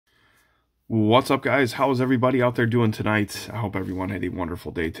What's up, guys? How is everybody out there doing tonight? I hope everyone had a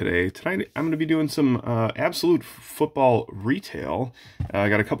wonderful day today. Tonight, I'm going to be doing some Absolute Football retail. I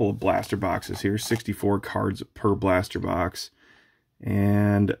got a couple of blaster boxes here, 64 cards per blaster box.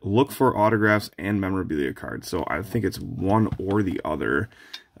 And look for autographs and memorabilia cards. So I think it's one or the other.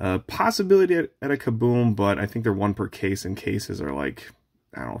 Possibility at a Kaboom, but I think they're one per case, and cases are like,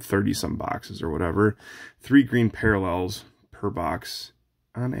 I don't know, 30-some boxes or whatever. 3 green parallels per box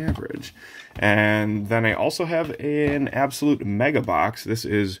on average. And then I also have an Absolute Mega Box. This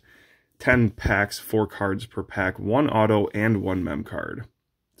is 10 packs, 4 cards per pack, 1 auto and 1 mem card.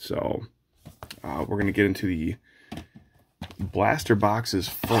 So we're going to get into the blaster boxes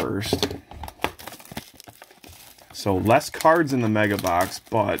first. So less cards in the Mega Box,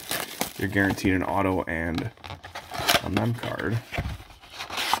 but you're guaranteed an auto and a mem card.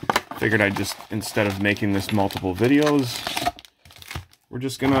 Figured I'd just, instead of making this multiple videos, we're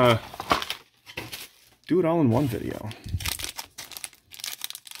just gonna do it all in one video.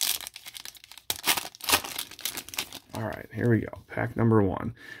 All right, here we go. Pack number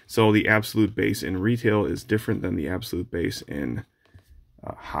 1. So the Absolute base in retail is different than the Absolute base in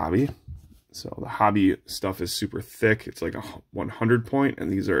hobby. So the hobby stuff is super thick. It's like a 100 point, and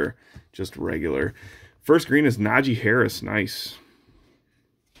these are just regular. First green is Najee Harris. Nice.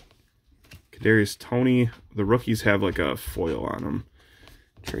 Kadarius Toney. The rookies have like a foil on them.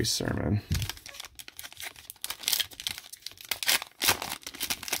 Trey Sermon.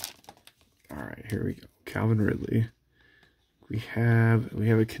 All right, here we go. Calvin Ridley. We have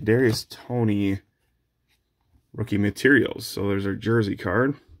a Kadarius Toney rookie materials. So there's our jersey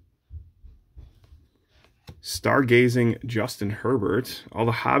card. Stargazing Justin Herbert. All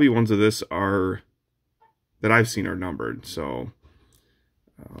the hobby ones of this are that I've seen are numbered. So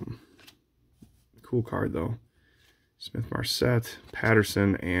cool card though. Smith-Marsette,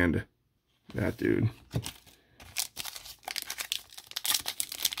 Patterson, and that dude.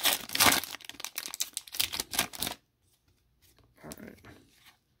 All right.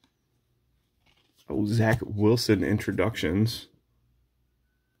 Oh, Zach Wilson introductions.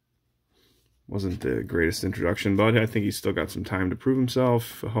 Wasn't the greatest introduction, but I think he's still got some time to prove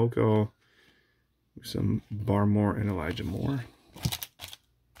himself. Fehoko, some Barmore and Elijah Moore.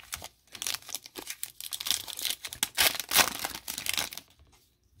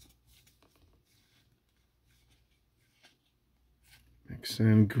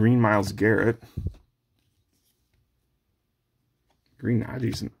 And green Myles Garrett. Green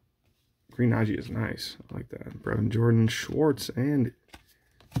Najee is nice. I like that. Brevin Jordan, Schwartz, and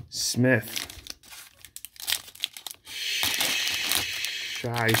Smith.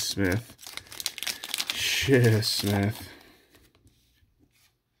 Shi Smith.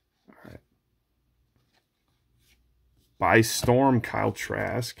 All right. By Storm, Kyle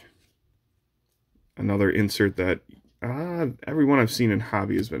Trask. Another insert that everyone I've seen in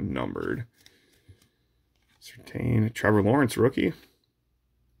hobby has been numbered. Certain Trevor Lawrence rookie.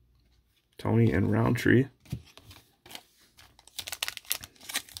 Tony and Roundtree.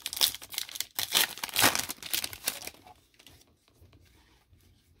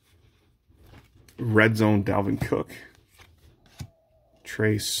 Red Zone Dalvin Cook.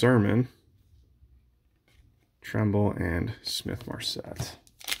 Trey Sermon. Tremble and Smith-Marsette.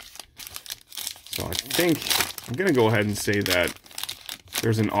 So I think I'm going to go ahead and say that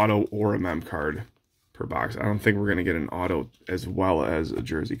there's an auto or a mem card per box. I don't think we're going to get an auto as well as a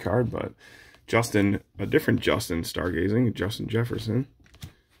jersey card, but a different Justin Stargazing, Justin Jefferson.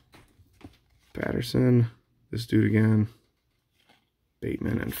 Patterson, this dude again.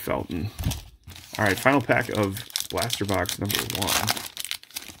 Bateman and Felton. All right, final pack of blaster box number 1.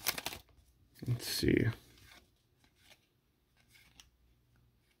 Let's see.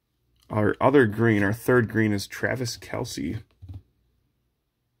 Our other green, our third green, is Travis Kelce.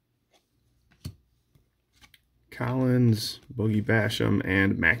 Collins, Boogie Basham,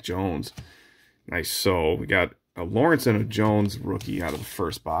 and Mac Jones. Nice. So we got a Lawrence and a Jones rookie out of the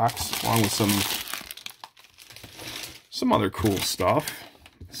first box, along with some other cool stuff.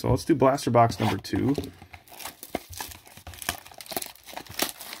 So let's do blaster box number 2.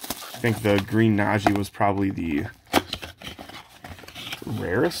 I think the green Najee was probably the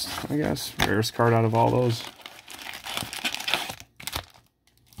rarest, I guess. Rarest card out of all those.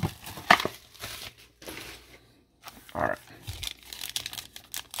 All right.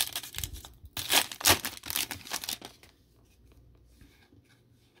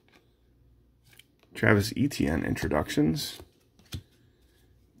 Travis Etienne introductions.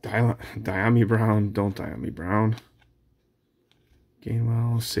 Dyami Brown, don't Dyami Brown.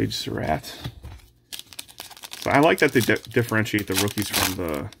 Gainwell, Sage Surratt. So I like that they differentiate the rookies from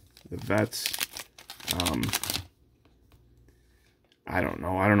the the vets. I don't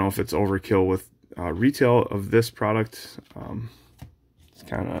know. I don't know if it's overkill with retail of this product. It's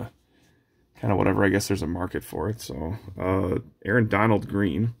kind of whatever. I guess there's a market for it. So Aaron Donald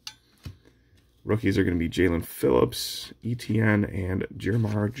green. Rookies are going to be Jalen Phillips, ETN, and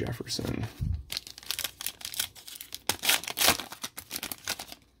Jermar Jefferson.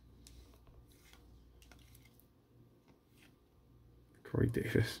 Corey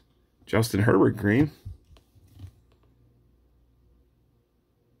Davis. Justin Herbert green.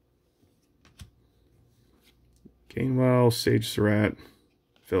 Gainwell, Sage Surratt,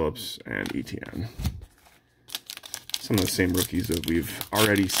 Phillips, and ETN. Some of the same rookies that we've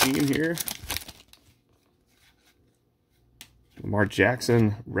already seen here. Lamar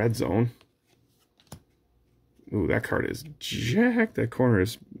Jackson, red zone. Ooh, that card is jacked. That corner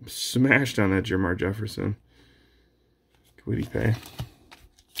is smashed on that Jermar Jefferson. Kwity Paye.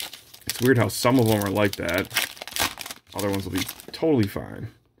 It's weird how some of them are like that. Other ones will be totally fine.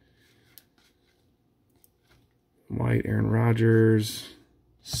 White, Aaron Rodgers.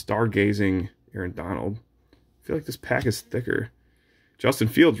 Stargazing, Aaron Donald. I feel like this pack is thicker. Justin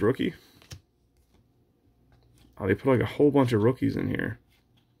Fields, rookie. Oh, they put like a whole bunch of rookies in here.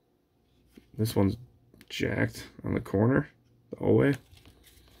 This one's jacked on the corner. The Owe.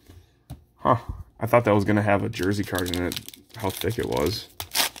 Huh. I thought that was going to have a jersey card in it. How thick it was.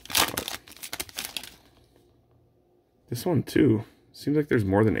 But this one too. Seems like there's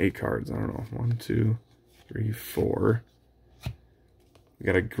more than 8 cards. I don't know. 1, 2, 3, 4. We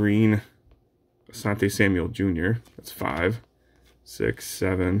got a green Asante Samuel Jr. That's 5. 6,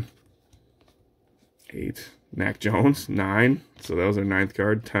 7, 8. Mac Jones, 9. So that was our 9th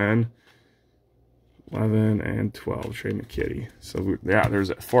card. 10, 11, and 12. Trey McKitty. So, yeah, there's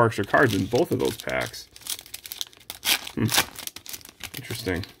 4 extra cards in both of those packs.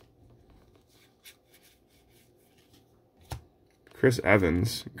 Interesting. Chris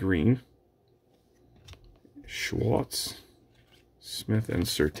Evans, green. Schwartz, Smith, and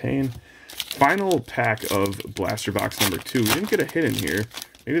Surtain. Final pack of blaster box number 2. We didn't get a hit in here.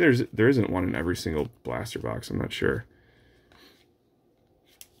 Maybe there isn't one in every single blaster box. I'm not sure.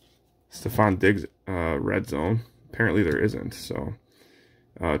 Stephon Diggs, red zone. Apparently there isn't. So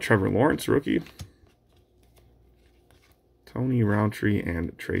Trevor Lawrence, rookie. Tony Roundtree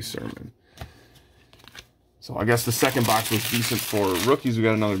and Trey Sermon. So I guess the second box was decent for rookies. We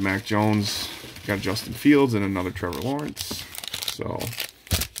got another Mac Jones. We got Justin Fields and another Trevor Lawrence. So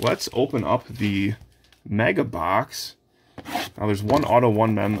let's open up the mega box. Now there's 1 auto,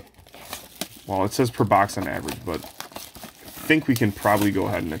 1 mem. Well, it says per box on average, but I think we can probably go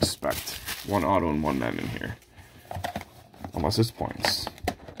ahead and expect 1 auto and 1 mem in here. Unless it's points.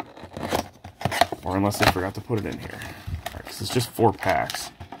 Or unless they forgot to put it in here. Alright, because it's just 4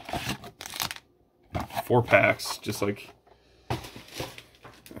 packs. 4 packs, just like...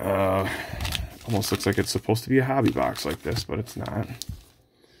 almost looks like it's supposed to be a hobby box like this, but it's not.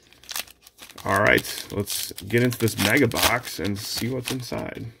 Alright, let's get into this mega box and see what's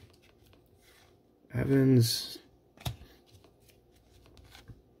inside. Evans.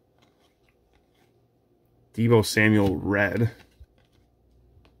 Deebo Samuel red.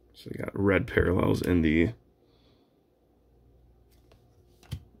 So we got red parallels in the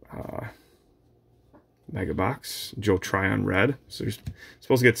mega box. Joe Tryon red. So you're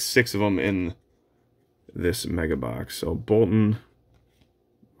supposed to get 6 of them in this mega box. So Bolton,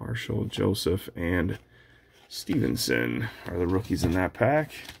 Marshall, Joseph, and Stevenson are the rookies in that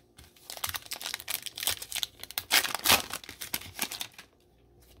pack.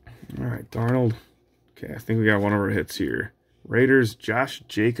 All right, Darnold. Okay, I think we got one of our hits here. Raiders, Josh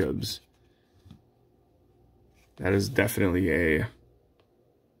Jacobs. That is definitely a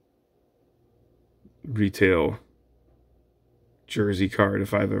retail jersey card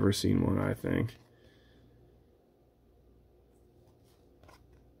if I've ever seen one, I think.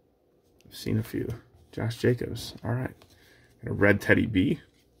 I've seen a few. Josh Jacobs. All right. And a red Teddy B.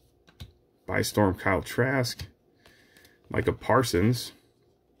 By Storm Kyle Trask. Micah Parsons.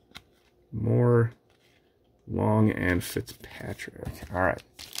 Moore, Long, and Fitzpatrick. All right.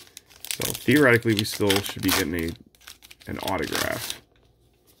 So theoretically, we still should be getting an autograph.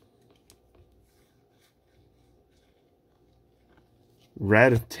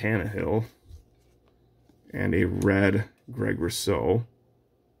 Red Tannehill. And a red Greg Rousseau.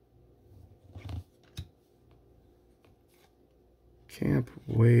 Camp,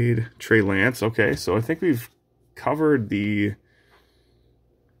 Wade, Trey Lance. Okay, so I think we've covered the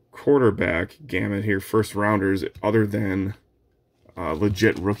quarterback gamut here, first rounders, other than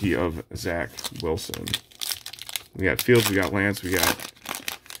legit rookie of Zach Wilson. We got Fields, we got Lance, we got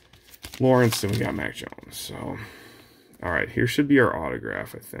Lawrence, and we got Mac Jones. So, all right, here should be our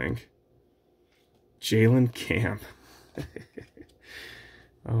autograph, I think. Jalen Camp.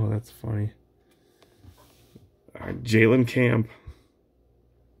 Oh, that's funny. Jalen Camp.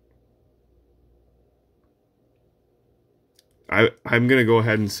 I'm going to go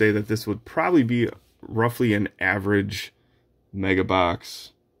ahead and say that this would probably be roughly an average mega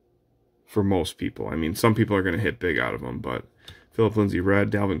box for most people. I mean, some people are going to hit big out of them, but Phillip Lindsay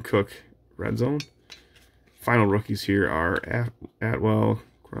red, Dalvin Cook red zone. Final rookies here are Atwell,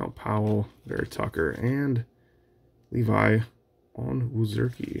 Cornell Powell, Barry Tucker, and Levi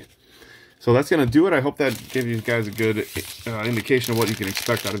Onwuzurike. So that's going to do it. I hope that gave you guys a good indication of what you can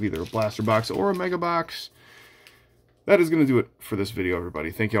expect out of either a blaster box or a mega box. That is going to do it for this video,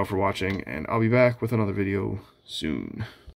 everybody. Thank you all for watching, and I'll be back with another video soon.